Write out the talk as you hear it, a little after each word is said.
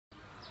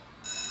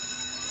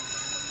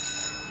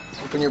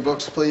Open your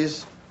books,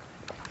 please.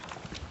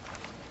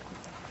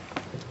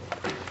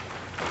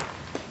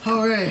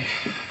 All right,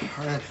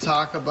 we're gonna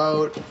talk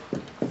about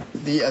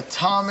the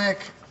atomic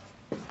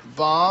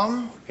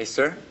bomb. Hey,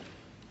 sir.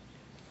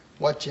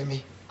 What,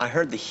 Jimmy? I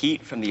heard the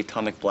heat from the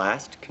atomic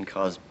blast can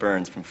cause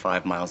burns from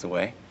 5 miles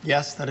away.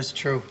 Yes, that is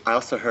true. I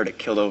also heard it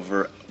killed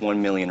over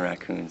 1 million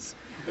raccoons.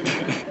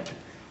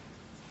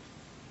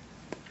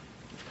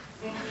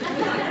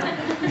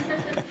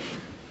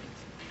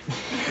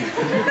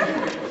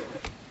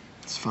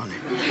 It's funny.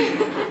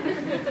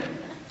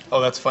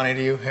 Oh, that's funny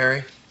to you,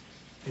 Harry?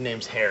 Your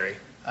name's Harry.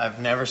 I've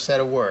never said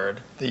a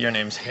word that your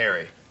name's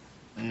Harry.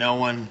 No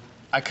one...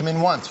 I come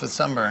in once with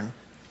sunburn.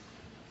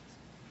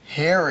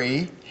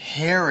 Harry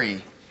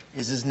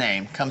is his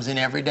name. Comes in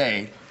every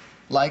day,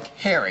 like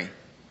Harry.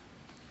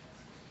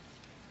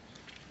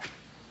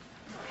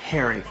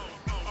 Harry.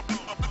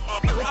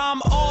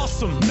 I'm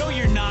awesome. No,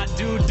 you're not,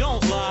 dude.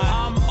 Don't lie.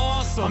 I'm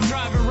awesome. I'm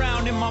driving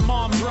around in my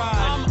mom's ride.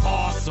 I'm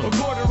awesome. A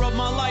quarter of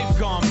my life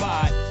gone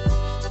by.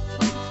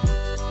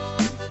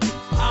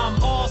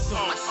 I'm awesome.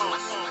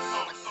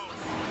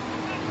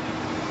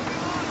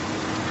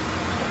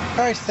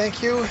 All right,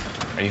 thank you.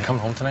 Are you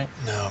coming home tonight?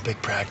 No, big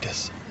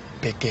practice.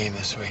 Big game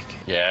this week.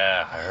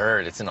 Yeah, I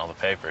heard. It's in all the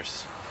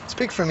papers.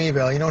 Speak for me,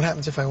 Bill. You know what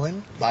happens if I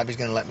win? Bobby's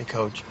gonna let me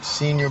coach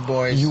senior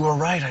boys. You are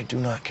right. I do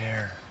not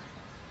care.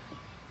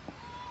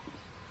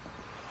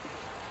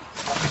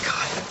 Oh my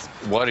God.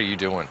 What are you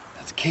doing?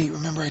 That's Kate.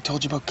 Remember I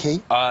told you about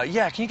Kate?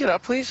 Yeah, can you get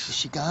up, please? Is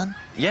she gone?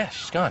 Yeah,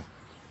 she's gone.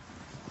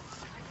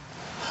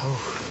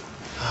 Oh,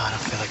 I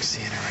don't feel like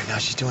seeing her right now.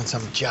 She's doing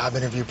some job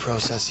interview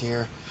process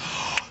here.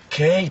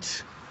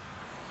 Kate!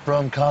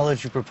 From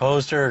college, you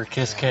proposed her,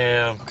 kiss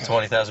cam, Okay.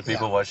 20,000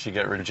 people Yeah. watched you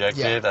get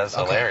rejected. Yeah. That's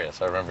Okay.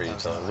 hilarious. I remember you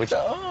telling me. Which,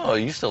 oh,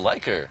 you still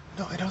like her.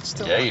 No, I don't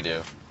still. Yeah, you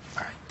do.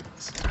 All right.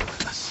 Stay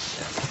with us.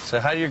 Say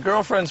hi to your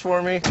girlfriends for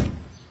me.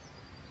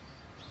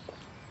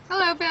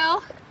 Hello,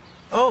 Bill.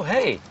 Oh,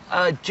 hey.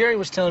 Jerry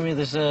was telling me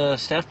there's a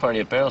staff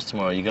party at Barrel's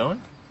tomorrow. You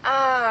going? No,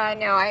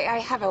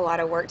 I have a lot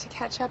of work to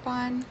catch up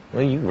on.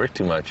 Well, you work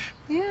too much.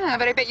 Yeah,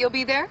 but I bet you'll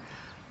be there.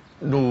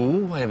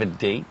 No, I have a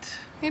date.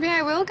 Maybe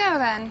I will go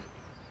then.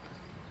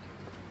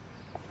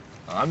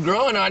 I'm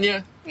growing on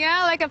you.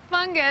 Yeah, like a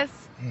fungus.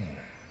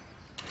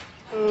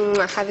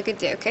 Have a good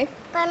day, okay?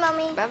 Bye,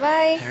 Mommy.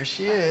 Bye-bye. There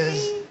she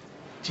is.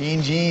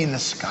 Jean, the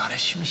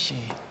Scottish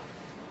machine.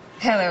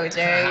 Hello,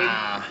 Jerry.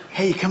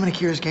 Hey, you coming to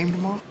Kira's game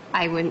tomorrow?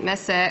 I wouldn't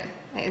miss it.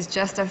 It is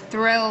just a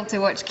thrill to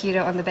watch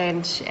Kira on the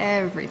bench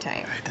every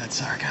time. All right, that's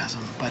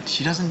sarcasm. But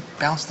she doesn't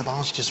bounce the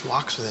ball, she just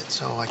walks with it,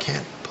 so I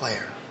can't play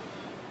her.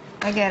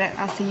 I get it.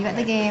 I'll see you at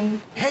the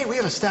game. Hey, we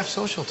have a staff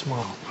social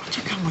tomorrow. Why don't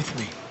you come with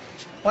me?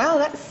 Wow,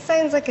 that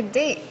sounds like a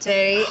date,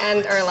 Jerry.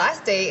 And our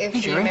last date,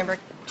 if you remember.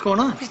 What's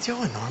going on? What are you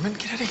doing, Norman?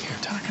 Get out of here.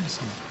 Talking to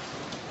someone.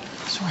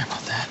 Sorry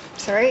about that.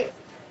 Sorry.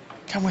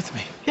 Come with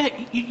me. Yeah,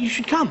 you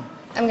should come.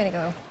 I'm gonna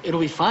go.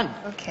 It'll be fun.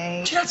 Okay.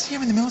 Did you not see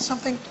him in the middle of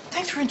something?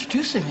 Thanks for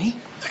introducing me.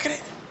 Look at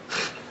it.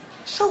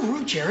 So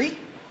rude, Jerry.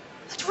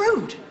 That's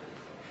rude.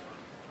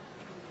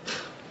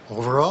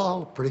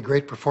 Overall, pretty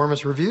great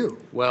performance review.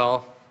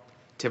 Well,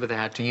 tip of the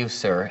hat to you,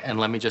 sir. And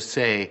let me just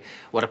say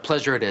what a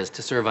pleasure it is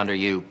to serve under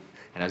you.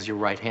 And as your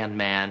right-hand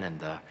man and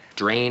the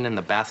drain and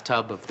the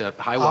bathtub of the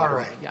high water.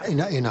 All right,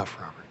 Yeah. enough,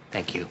 Robert.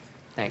 Thank you.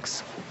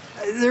 Thanks.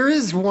 There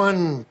is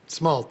one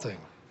small thing.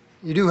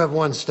 You do have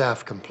one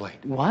staff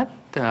complaint. What?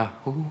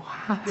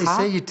 They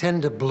say you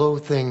tend to blow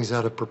things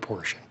out of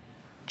proportion.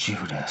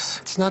 Judas.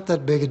 It's not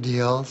that big a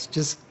deal. It's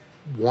just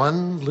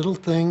one little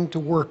thing to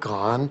work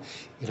on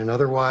in an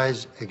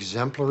otherwise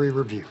exemplary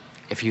review.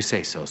 If you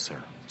say so,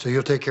 sir. So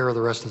you'll take care of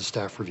the rest of the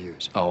staff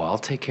reviews. Oh, I'll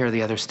take care of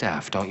the other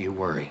staff. Don't you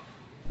worry.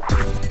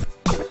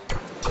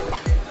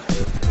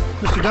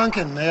 Mr.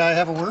 Duncan, may I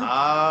have a word?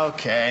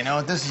 Okay, I know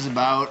what this is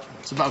about.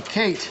 It's about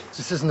Kate.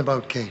 This isn't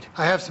about Kate.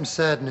 I have some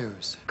sad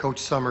news. Coach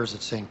Summers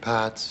at St.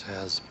 Pat's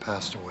has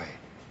passed away.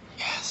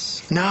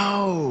 Yes.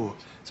 No.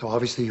 So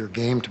obviously your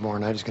game tomorrow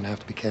night is going to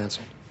have to be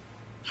canceled.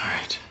 All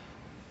right.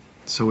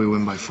 So we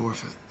win by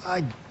forfeit.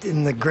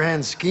 In the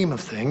grand scheme of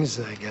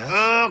things, I guess.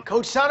 Oh,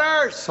 Coach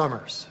Summers!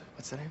 Summers.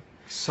 What's the name?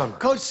 Summers.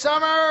 Coach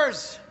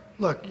Summers!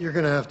 Look, you're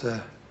going to have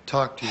to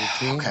talk to your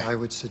team. Okay. I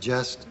would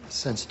suggest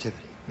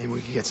sensitivity. Maybe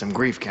we could get some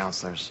grief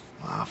counselors.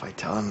 Well, if I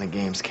tell them the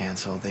game's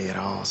canceled, they get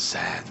all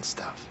sad and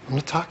stuff. I'm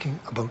not talking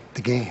about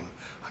the game.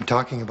 I'm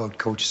talking about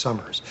Coach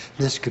Summers.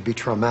 This could be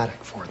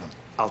traumatic for them.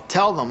 I'll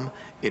tell them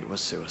it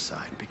was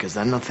suicide, because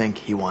then they'll think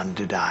he wanted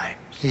to die.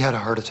 He had a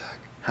heart attack.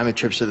 How many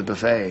trips to the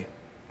buffet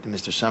did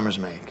Mr. Summers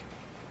make?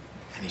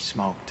 And he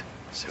smoked.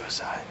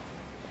 Suicide.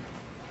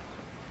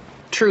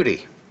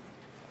 Trudy,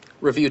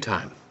 review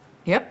time.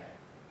 Yep.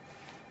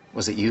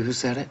 Was it you who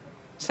said it?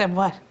 Said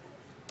what?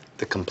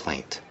 The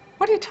complaint.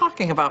 What are you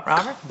talking about,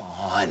 Robert? Come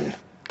on.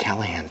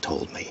 Callahan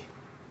told me.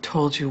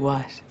 Told you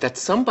what? That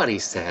somebody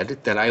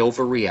said that I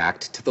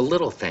overreact to the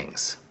little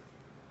things.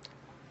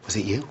 Was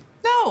it you?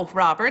 No,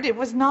 Robert, it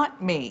was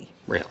not me.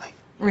 Really?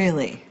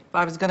 Really. If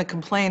I was going to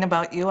complain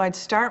about you, I'd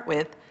start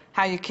with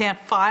how you can't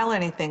file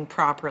anything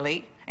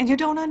properly, And you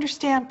don't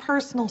understand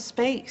personal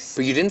space.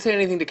 But you didn't say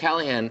anything to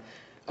Callahan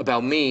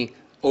about me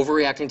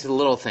overreacting to the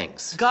little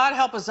things. God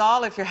help us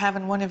all if you're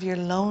having one of your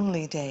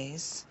lonely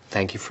days.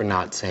 Thank you for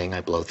not saying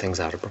I blow things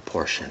out of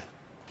proportion.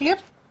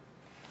 Yep.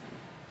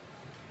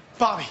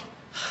 Bobby,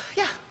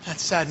 Yeah.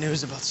 that's sad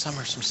news about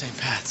Summers from St.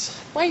 Pat's.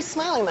 Why are you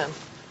smiling then?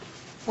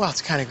 Well,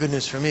 it's kind of good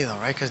news for me, though,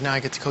 right? Because now I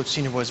get to coach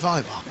senior boys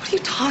volleyball. What are you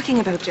talking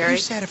about, Jerry? You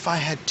said if I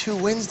had 2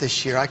 wins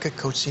this year, I could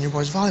coach senior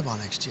boys volleyball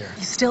next year.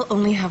 You still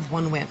only have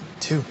 1 win.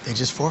 2. They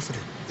just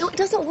forfeited. No, it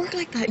doesn't work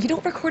like that. You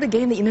don't record a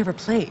game that you never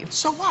played.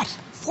 So what?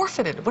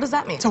 Forfeited. What does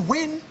that mean? It's a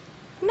win.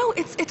 No,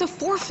 it's a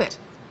forfeit.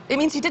 It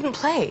means you didn't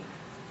play.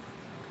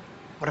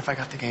 What if I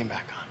got the game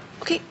back on?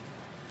 Okay,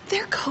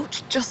 their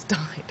coach just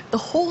died. The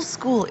whole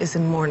school is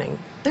in mourning.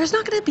 There's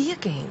not going to be a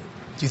game.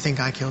 Do you think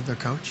I killed their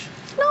coach?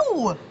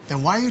 No.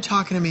 Then why are you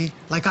talking to me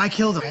like I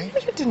killed him? No,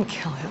 you didn't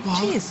kill him. Well,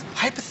 Jeez.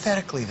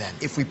 hypothetically then,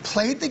 if we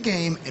played the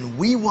game and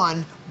we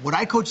won, would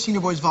I coach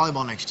senior boys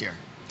volleyball next year?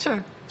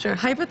 Sure, sure.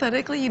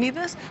 Hypothetically, you need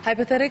this?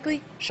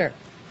 Hypothetically, sure.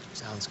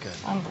 Sounds good.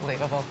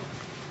 Unbelievable.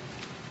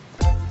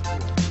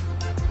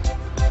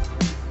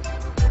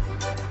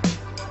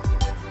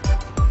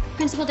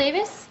 Principal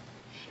Davis,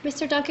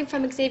 Mr. Duncan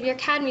from Xavier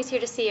Academy is here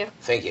to see you.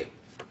 Thank you.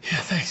 Yeah,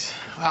 thanks.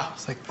 Wow,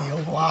 it's like the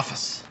Oval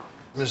Office.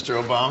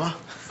 Mr. Obama.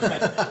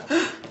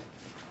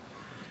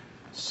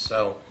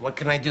 So, what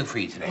can I do for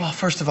you today? Well,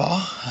 first of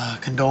all,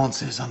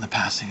 condolences on the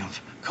passing of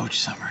Coach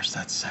Summers.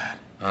 That's sad.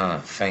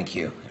 Thank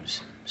you. It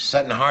was a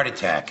sudden heart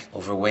attack,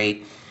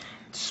 overweight,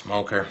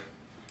 smoker.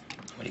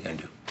 What are you gonna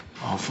do?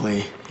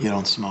 Hopefully you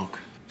don't smoke.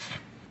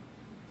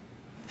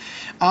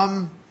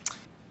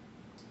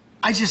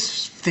 I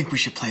just think we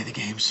should play the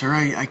game, sir.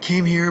 I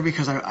came here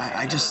because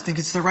I just think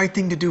it's the right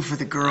thing to do for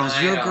the girls.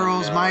 Your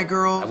girls, my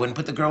girl. I wouldn't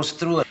put the girls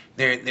through it.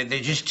 They're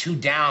just too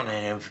down,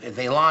 and if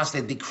they lost,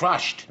 they'd be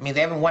crushed. I mean,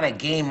 they haven't won a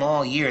game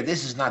all year.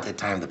 This is not the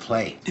time to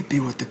play. It'd be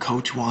what the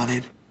coach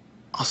wanted.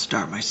 I'll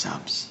start my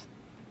subs.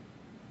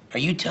 Are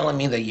you telling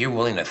me that you're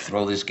willing to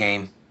throw this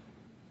game?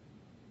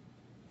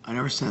 I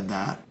never said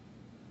that.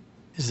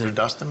 Is there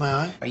dust in my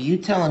eye? Are you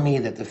telling me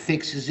that the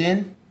fix is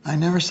in? I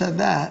never said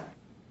that.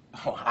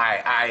 Oh,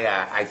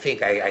 I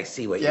think I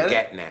see what Get you're it?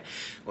 getting at.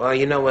 Well,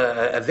 you know,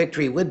 a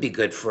victory would be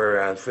good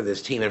for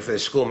this team and for the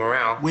school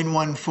morale. Win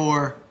one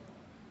for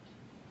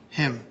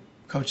him,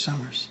 Coach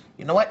Summers.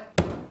 You know what?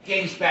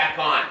 Game's back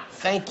on.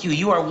 Thank you.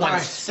 You are one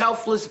right.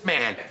 selfless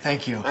man.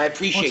 Thank you. I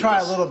appreciate We'll try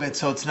this. a little bit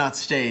so it's not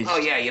staged. Oh,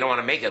 yeah, you don't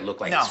want to make it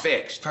look like No. it's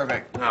fixed.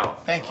 Perfect. No.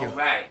 Thank you. All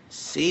right.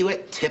 See you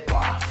at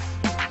tip-off.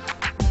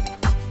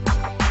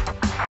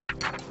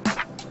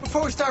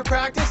 Before we start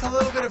practice, a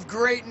little bit of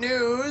great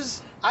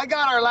news. I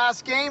got our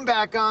last game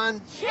back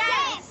on.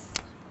 Yes!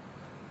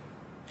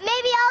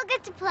 Maybe I'll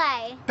get to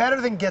play. Better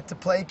than get to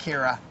play,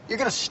 Kira. You're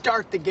gonna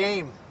start the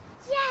game.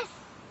 Yes!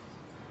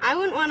 I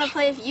wouldn't want to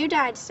play if you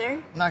died, sir.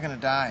 I'm not gonna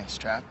die,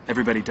 Strap.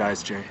 Everybody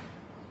dies, Jerry.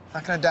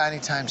 Not gonna die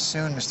anytime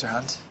soon, Mr.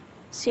 Hunt.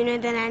 Sooner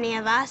than any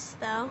of us,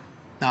 though.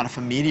 Not if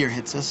a meteor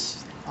hits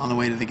us on the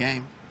way to the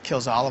game.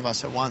 Kills all of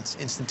us at once,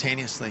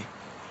 instantaneously.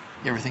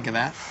 You ever think of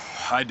that?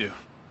 I do.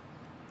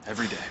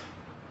 Every day.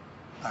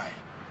 All right.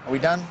 Are we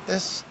done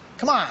this?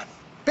 Come on.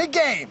 Big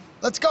game.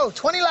 Let's go.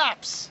 20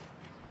 laps.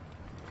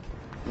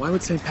 Why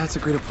would St. Pat's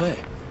agree to play?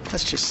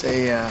 Let's just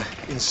say,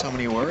 in so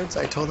many words,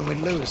 I told them we'd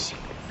lose.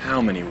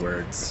 How many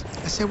words?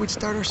 I said we'd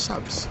start our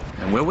subs.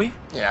 And will we?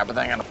 Yeah, but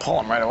then I'm gonna pull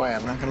them right away.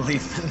 I'm not gonna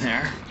leave them in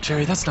there.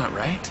 Jerry, that's not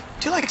right.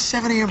 Do you like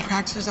 7 a.m.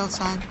 practices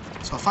outside?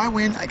 So if I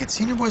win, I get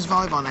senior boys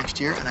volleyball next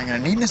year, and I'm gonna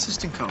need an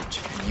assistant coach.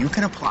 And you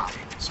can apply.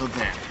 So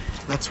there.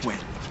 Let's win.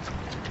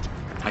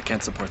 I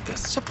can't support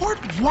this. Support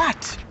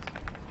what?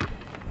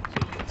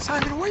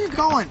 Simon, where are you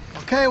going?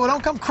 Okay, well,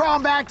 don't come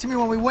crawling back to me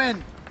when we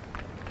win.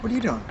 What are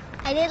you doing?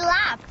 I did a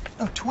lap.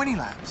 Oh, 20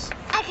 laps.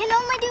 I can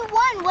only do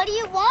 1. What do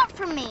you want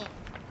from me?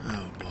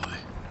 Oh, boy.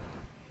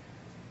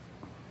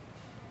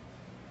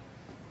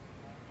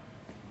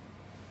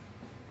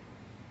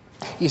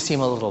 You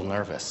seem a little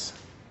nervous.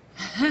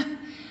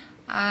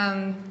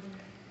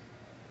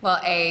 Well,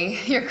 A,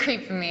 you're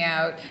creeping me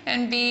out.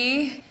 And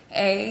B,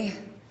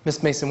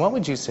 Miss Mason, what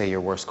would you say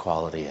your worst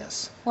quality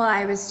is? well,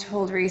 I was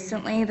told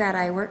recently that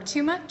I work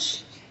too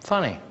much.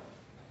 Funny.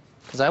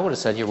 Because I would have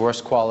said your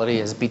worst quality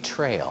is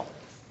betrayal.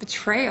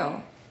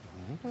 Betrayal?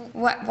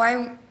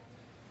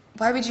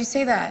 Why would you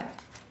say that?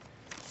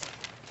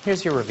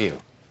 Here's your review.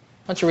 Why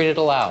don't you read it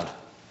aloud?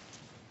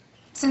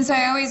 Since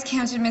I always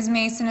counted Ms.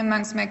 Mason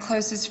amongst my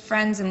closest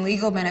friends and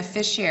legal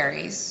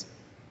beneficiaries,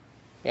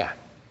 Yeah.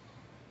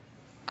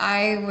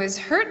 I was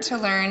hurt to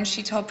learn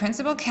she told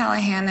Principal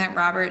Callahan that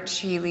Robert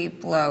Sheely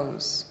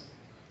blows.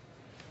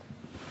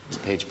 It's a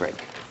page break.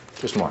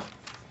 There's more.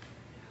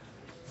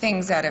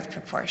 Things out of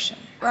proportion.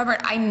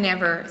 Robert, I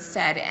never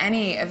said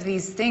any of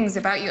these things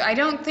about you. I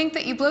don't think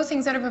that you blow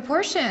things out of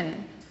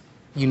proportion.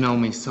 You know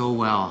me so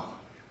well.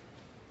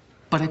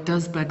 But it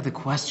does beg the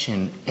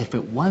question, if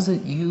it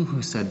wasn't you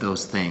who said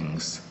those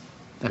things,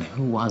 then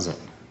who was it?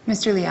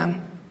 Mr.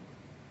 Leung.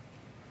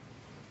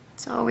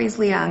 It's always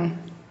Leung.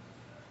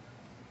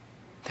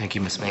 Thank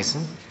you, Miss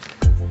Mason.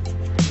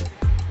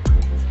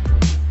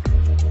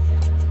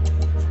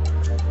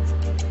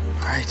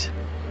 right.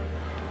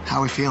 How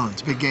are we feeling?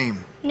 It's a big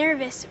game.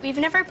 Nervous. We've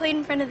never played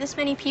in front of this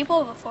many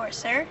people before,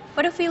 sir.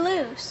 What if we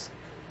lose?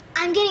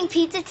 I'm getting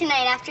pizza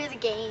tonight after the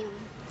game.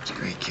 It's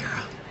great,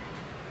 Kira.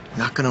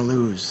 Not gonna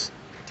lose.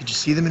 Did you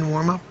see them in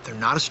warm-up? They're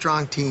not a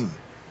strong team.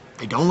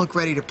 They don't look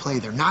ready to play.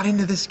 They're not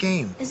into this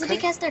game. Is it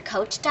because their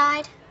coach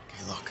died?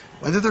 Okay, look.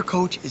 Whether their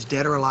coach is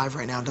dead or alive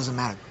right now doesn't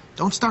matter.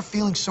 Don't start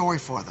feeling sorry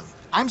for them.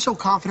 I'm so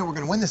confident we're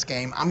gonna win this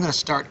game, I'm gonna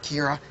start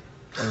Kira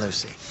and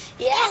Lucy.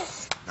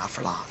 Yes! Not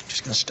for long.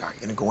 Just gonna start.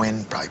 You're gonna go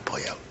in, probably pull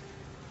you out.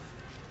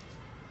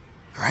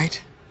 All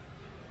right?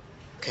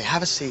 Okay,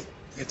 have a seat.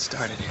 Get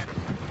started here.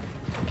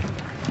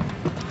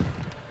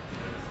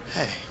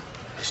 Hey.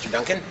 Mr.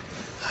 Duncan?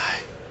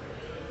 Hi.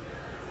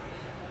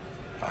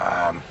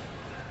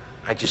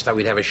 I just thought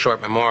we'd have a short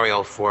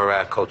memorial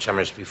for Coach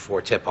Summers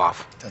before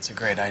tip-off. That's a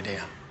great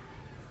idea.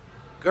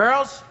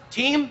 Girls,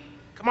 team,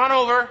 come on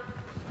over.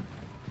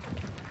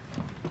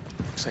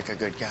 Looks like a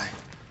good guy.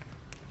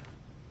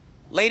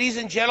 Ladies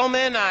and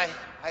gentlemen, I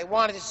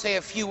wanted to say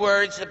a few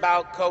words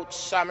about Coach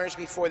Summers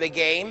before the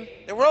game.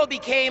 The world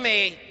became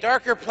a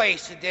darker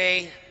place the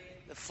day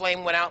the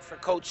flame went out for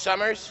Coach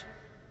Summers.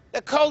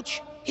 The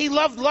coach, he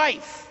loved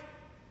life,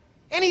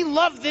 and he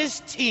loved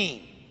this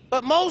team.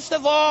 But most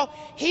of all,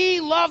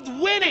 he loved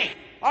winning.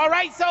 All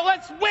right, so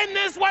let's win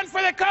this one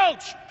for the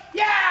coach.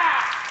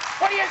 Yeah!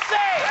 What do you say?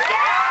 Yeah!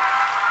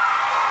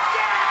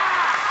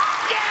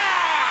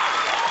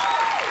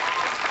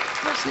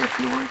 Can I say a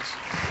few words?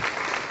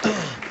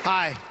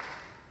 Hi.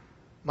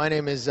 My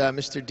name is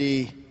Mr.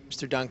 D,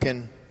 Mr.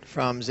 Duncan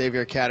from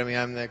Xavier Academy.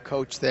 I'm the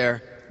coach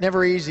there.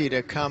 Never easy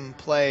to come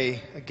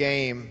play a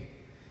game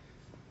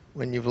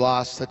when you've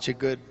lost such a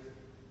good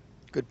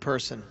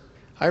person.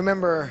 I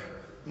remember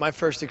my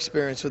first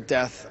experience with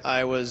death.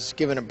 I was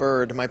given a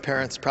bird. My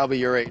parents, probably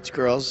your age,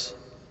 girls.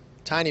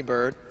 Tiny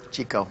bird,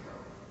 Chico,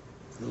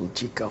 little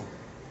Chico.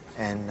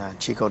 And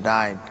Chico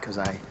died because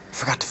I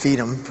forgot to feed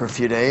him for a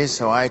few days.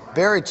 So I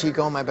buried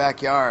Chico in my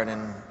backyard,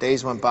 and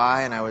days went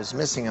by and I was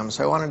missing him,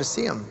 so I wanted to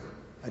see him.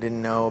 I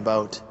didn't know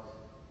about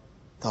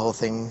the whole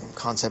thing,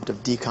 concept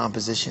of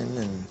decomposition,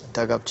 and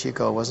dug up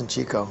Chico. It wasn't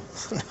Chico.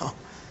 No,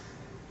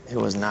 it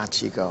was not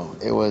Chico.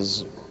 It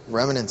was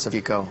remnants of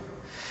Chico.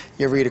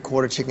 You ever eat a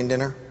quarter chicken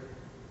dinner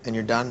and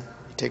you're done?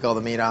 You take all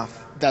the meat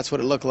off? That's what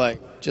it looked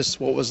like, just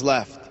what was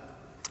left.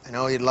 I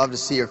know you'd love to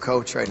see your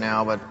coach right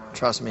now, but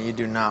trust me, you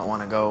do not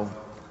want to go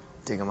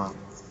dig him up.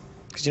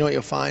 Because you know what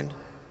you'll find?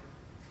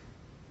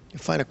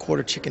 You'll find a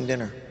quarter chicken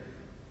dinner.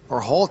 Or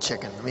a whole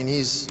chicken. I mean,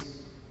 did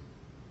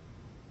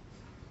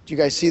you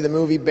guys see the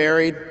movie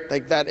Buried?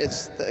 Like that,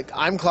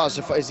 I'm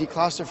claustrophobic. Is he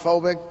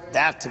claustrophobic?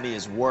 That to me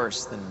is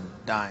worse than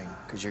dying,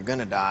 because you're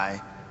gonna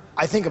die.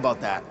 I think about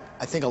that.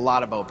 I think a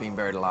lot about being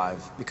buried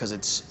alive, because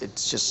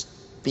it's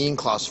just being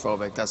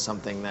claustrophobic. That's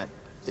something that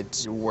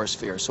it's your worst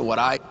fear. So what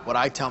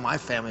I tell my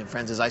family and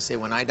friends is I say,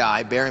 when I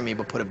die, bury me,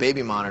 but put a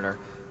baby monitor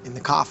in the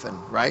coffin,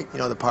 right? You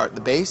know,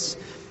 the base,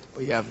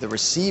 but you have the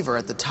receiver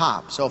at the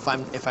top. So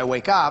if I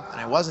wake up and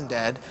I wasn't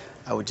dead,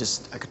 I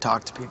could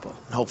talk to people,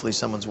 and hopefully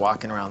someone's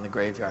walking around the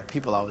graveyard.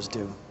 People always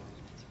do.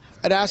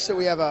 I'd ask that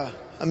we have a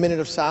minute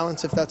of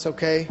silence, if that's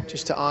okay,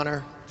 just to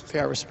honor, pay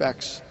our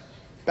respects.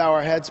 Bow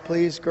our heads,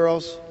 please,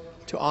 girls,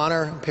 to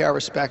honor and pay our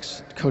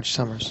respects to Coach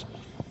Summers.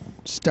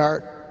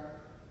 Start.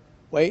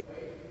 Wait.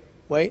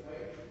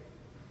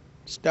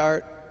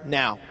 Start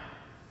now.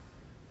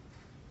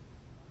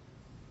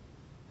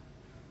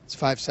 It's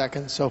 5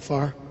 seconds so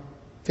far.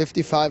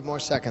 55 more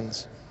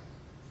seconds.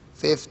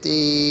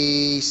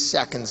 50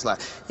 seconds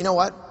left. You know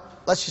what?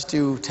 Let's just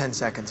do 10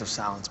 seconds of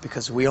silence,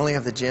 because we only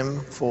have the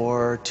gym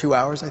for 2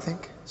 hours, I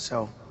think.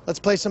 So let's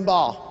play some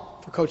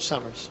ball for Coach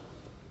Summers.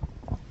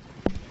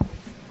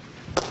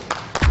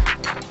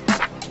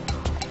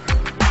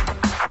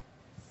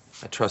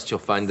 I trust you'll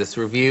find this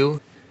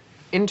review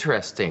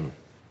interesting.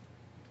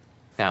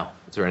 Now,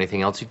 is there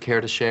anything else you'd care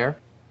to share?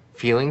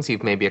 Feelings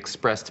you've maybe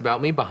expressed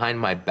about me behind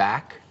my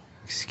back?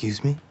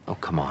 Excuse me? Oh,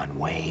 come on,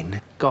 Wayne.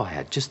 Go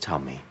ahead, just tell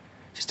me.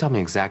 Just tell me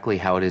exactly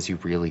how it is you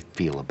really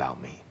feel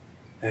about me.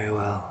 Very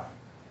well.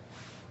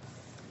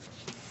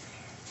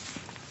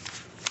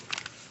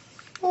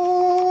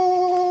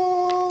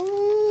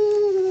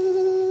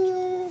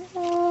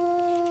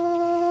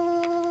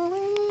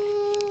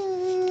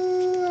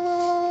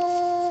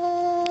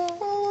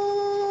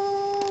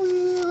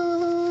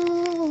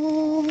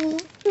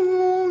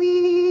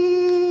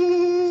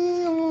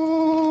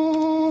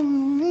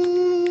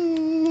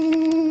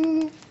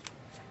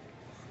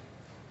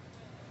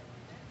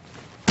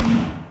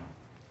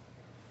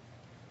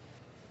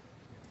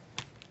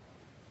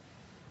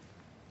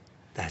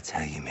 That's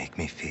how you make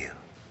me feel.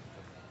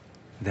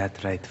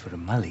 That right for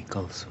Malik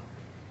also.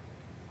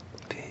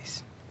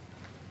 Peace.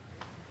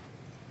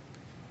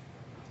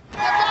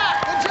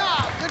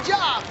 Good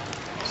job.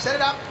 Set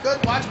it up, good,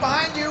 watch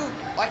behind you.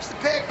 Watch the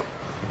pick.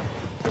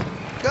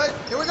 Good,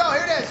 here we go,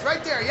 here it is,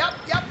 right there. Yep.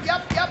 Yes,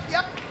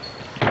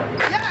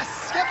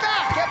 get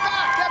back.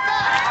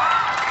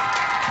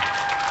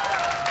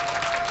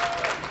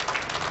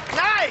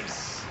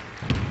 Nice.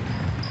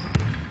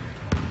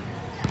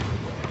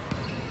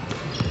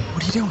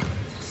 What are you doing?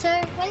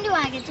 Sir, when do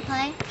I get to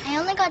play? I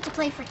only got to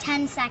play for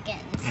 10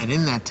 seconds. And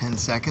in that 10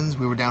 seconds,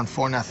 we were down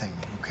 4-0,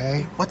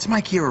 okay? What's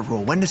my Kira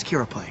rule? When does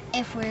Kira play?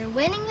 If we're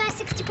winning by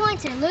 60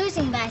 points or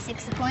losing by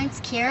 60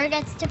 points, Kira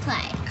gets to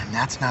play. And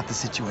that's not the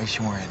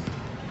situation we're in.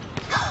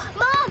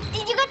 Mom,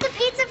 did you get the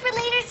pizza for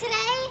later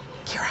today?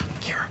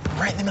 Kira,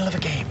 we're right in the middle of a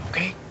game,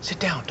 okay? Sit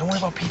down. Don't worry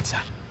about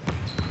pizza.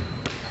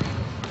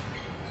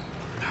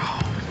 No,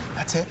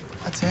 that's it.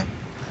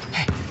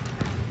 Hey.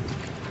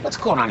 What's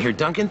going on here,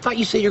 Duncan? Thought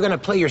you said you're gonna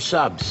play your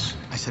subs.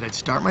 I said I'd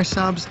start my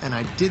subs, and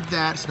I did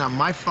that. It's not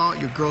my fault.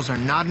 Your girls are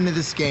not into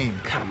this game.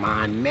 Come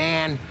on,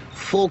 man.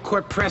 Full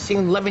court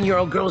pressing,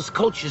 11-year-old girl's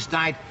coach just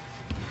died.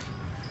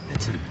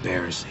 That's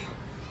embarrassing.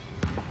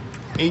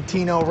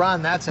 18-0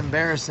 run, that's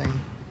embarrassing.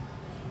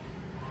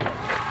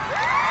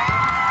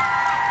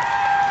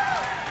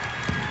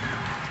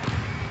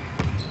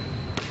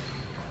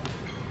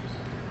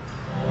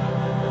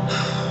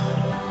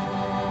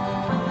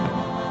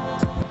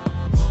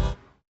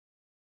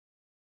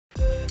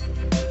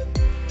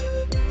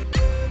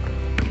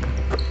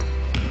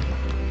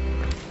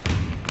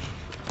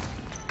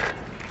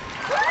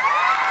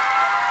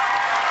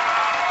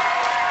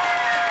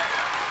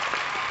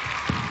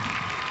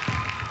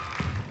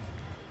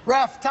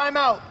 Ref,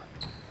 timeout.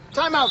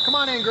 Timeout. Come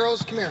on in,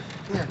 girls. Come here.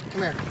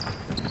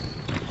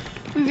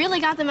 We really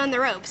got them on the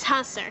ropes,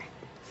 huh, sir?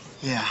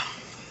 Yeah,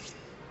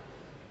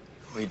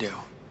 we do.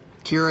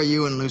 Kira,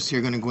 you and Lucy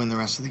are going to win the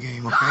rest of the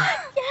game, okay?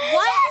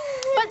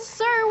 What? But,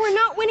 sir, we're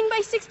not winning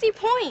by 60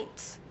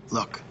 points.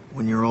 Look,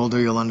 when you're older,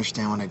 you'll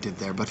understand what I did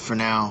there. But for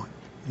now,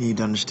 you need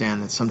to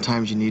understand that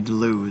sometimes you need to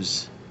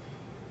lose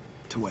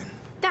to win.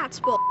 That's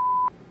bull.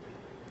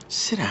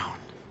 Sit down.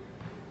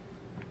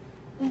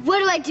 What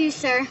do I do,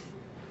 sir?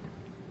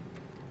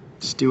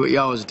 Just do what you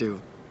always do.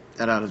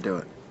 That ought to do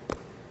it.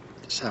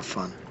 Just have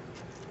fun.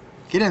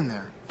 Get in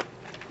there.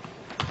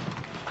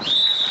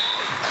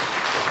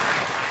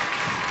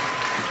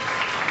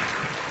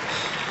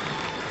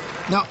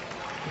 No,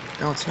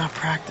 it's not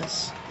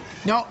practice.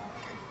 No,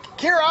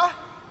 Kira!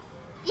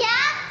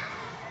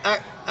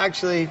 Yeah?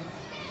 Actually,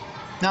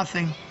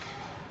 nothing.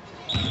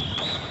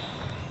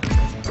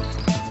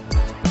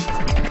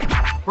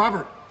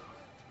 Robert,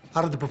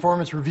 how did the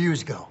performance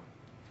reviews go?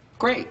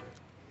 Great.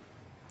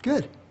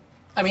 Good.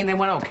 I mean, they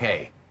went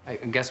okay. I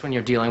guess when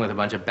you're dealing with a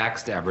bunch of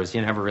backstabbers,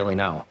 you never really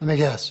know. Let me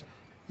guess.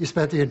 You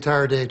spent the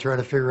entire day trying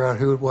to figure out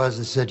who it was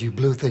that said you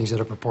blew things out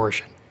of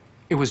proportion.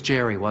 It was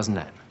Jerry, wasn't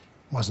it?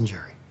 Wasn't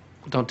Jerry.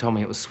 Well, don't tell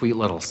me it was sweet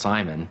little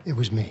Simon. It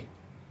was me.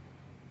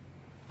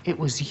 It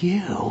was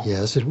you.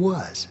 Yes, it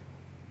was.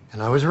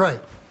 And I was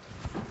right.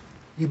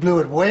 You blew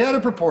it way out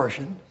of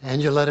proportion,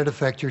 and you let it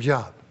affect your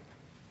job.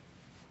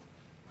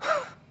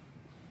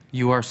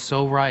 You are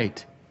so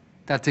right.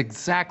 That's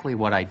exactly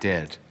what I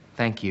did.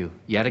 Thank you,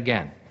 yet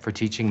again, for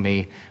teaching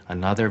me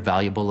another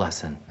valuable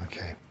lesson.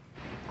 Okay.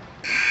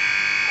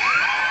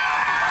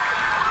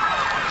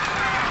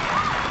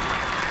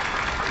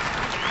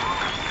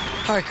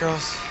 All right,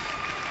 girls.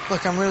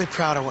 Look, I'm really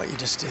proud of what you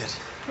just did.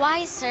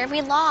 Why, sir?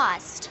 We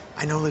lost.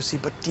 I know, Lucy,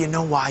 but do you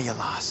know why you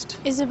lost?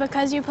 Is it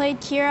because you played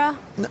Kira?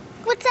 No.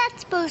 What's that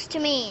supposed to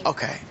mean?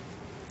 Okay.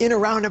 In a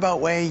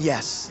roundabout way,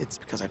 yes. It's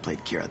because I played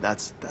Kira.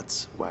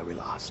 That's why we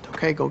lost.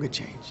 Okay, go get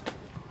changed.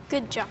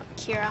 Good job,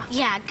 Kira.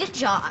 Yeah, good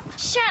job.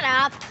 Shut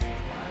up.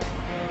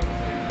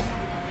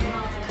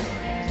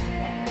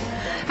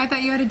 I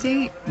thought you had a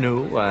date.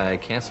 No, I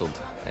canceled.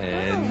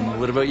 And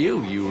what about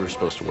you? You were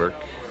supposed to work.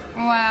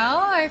 Well,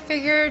 I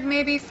figured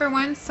maybe for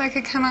once I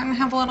could come out and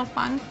have a little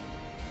fun.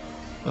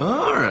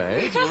 All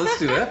right, well, let's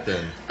do that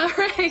then. All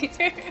right.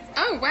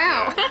 Oh,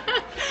 wow.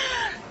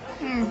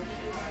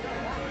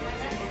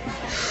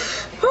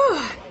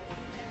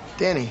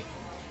 Danny.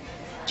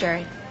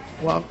 Jerry.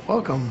 Well,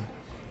 welcome.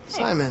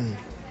 Simon.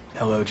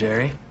 Hello,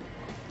 Jerry.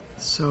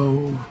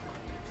 So...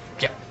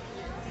 Yeah.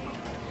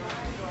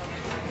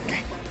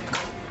 Okay, go.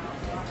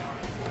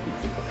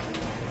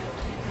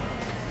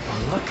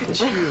 Oh, look at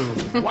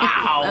you.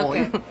 Wow.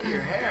 Okay.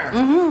 Your hair.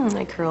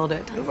 I curled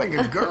it. You look like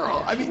a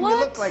girl. I mean, What? you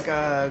look like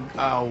a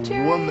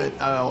woman.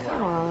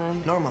 Come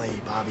on.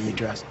 Normally, Bobby, you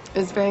dress. It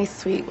was very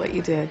sweet what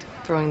you did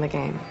throwing the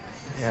game.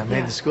 Yeah, it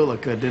made the school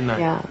look good, didn't I?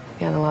 Yeah,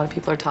 and a lot of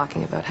people are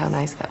talking about how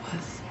nice that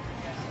was.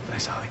 I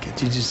saw the kid.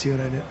 Did you see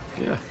what I did?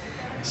 Yeah.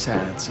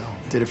 Sad, so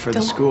did it for the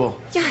Don't- school.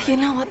 Yeah, you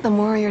know what? The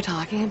more you're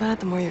talking about it,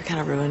 the more you're kind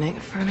of ruining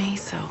it for me.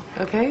 So,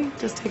 okay,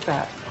 just take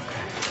that.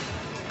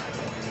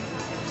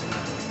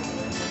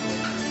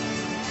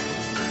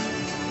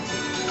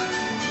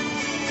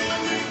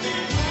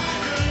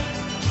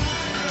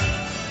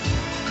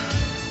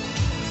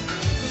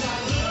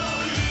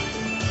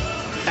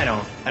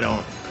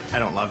 I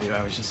don't love you.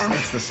 I was just,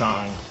 that's the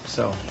song.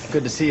 So,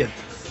 good to see you.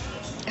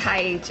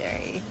 Hi,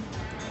 Jerry.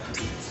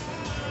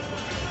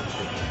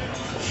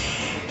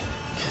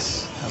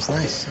 Yes, that was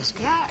nice. That was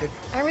good. Yeah, Good.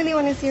 I really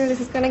want to see where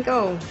this is gonna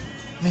go.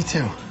 Me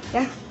too.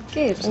 Yeah,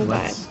 good. I'm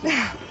glad.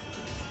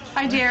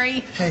 Hi,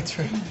 Jerry. Hey, it's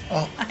Rick.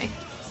 Oh. Hi.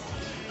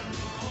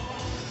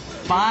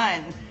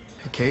 Fun.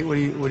 Hey, Kate, what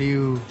are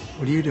you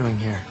doing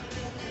here?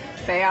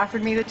 They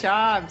offered me the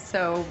job,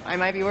 so I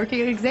might be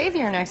working at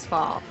Xavier next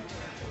fall.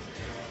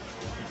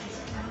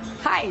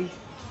 Hi.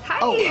 Hi.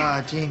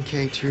 Oh, Jean,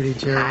 Kate, Trudy,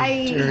 Jerry.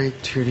 Hi. Jerry,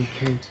 Trudy,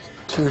 Kate,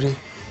 Trudy.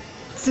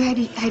 So how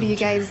do you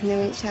guys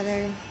know each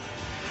other?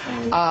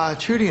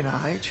 Trudy and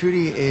I.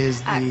 Trudy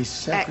is the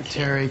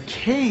secretary.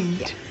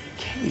 Kate.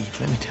 Kate,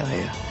 let me tell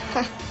you.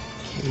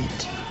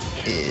 Kate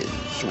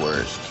is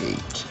worse,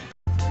 Kate.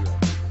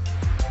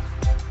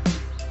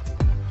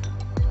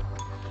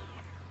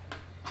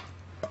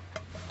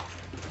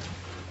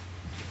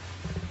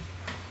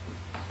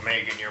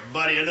 Making your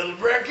buddy a little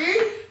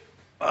brekkie?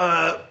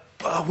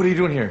 What are you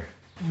doing here?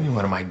 What do you mean,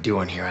 what am I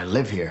doing here? I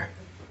live here.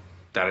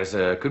 That is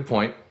a good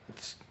point.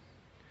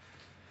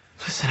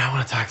 Listen, I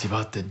want to talk to you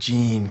about the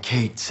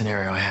Jean-Kate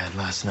scenario I had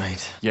last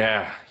night.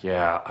 Yeah.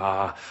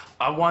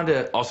 I wanted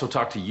to also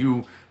talk to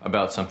you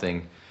about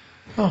something.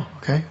 Oh,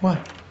 okay.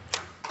 What?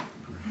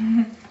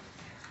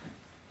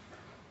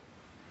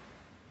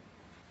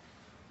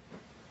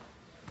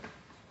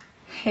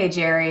 Hey,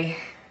 Jerry.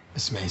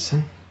 Miss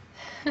Mason?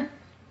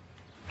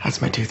 That's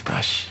my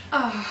toothbrush.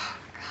 Oh,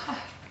 God.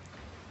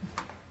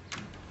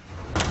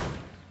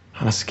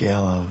 On a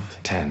scale of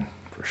 10,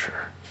 for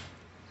sure.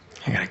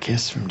 I got a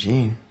kiss from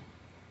Jean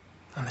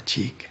on the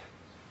cheek.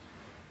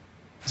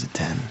 It was a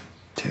 10,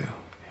 too.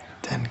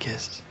 10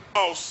 kisses.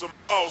 Awesome,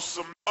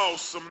 awesome,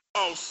 awesome,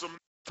 awesome.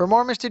 For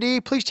more Mr.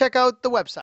 D, please check out the website.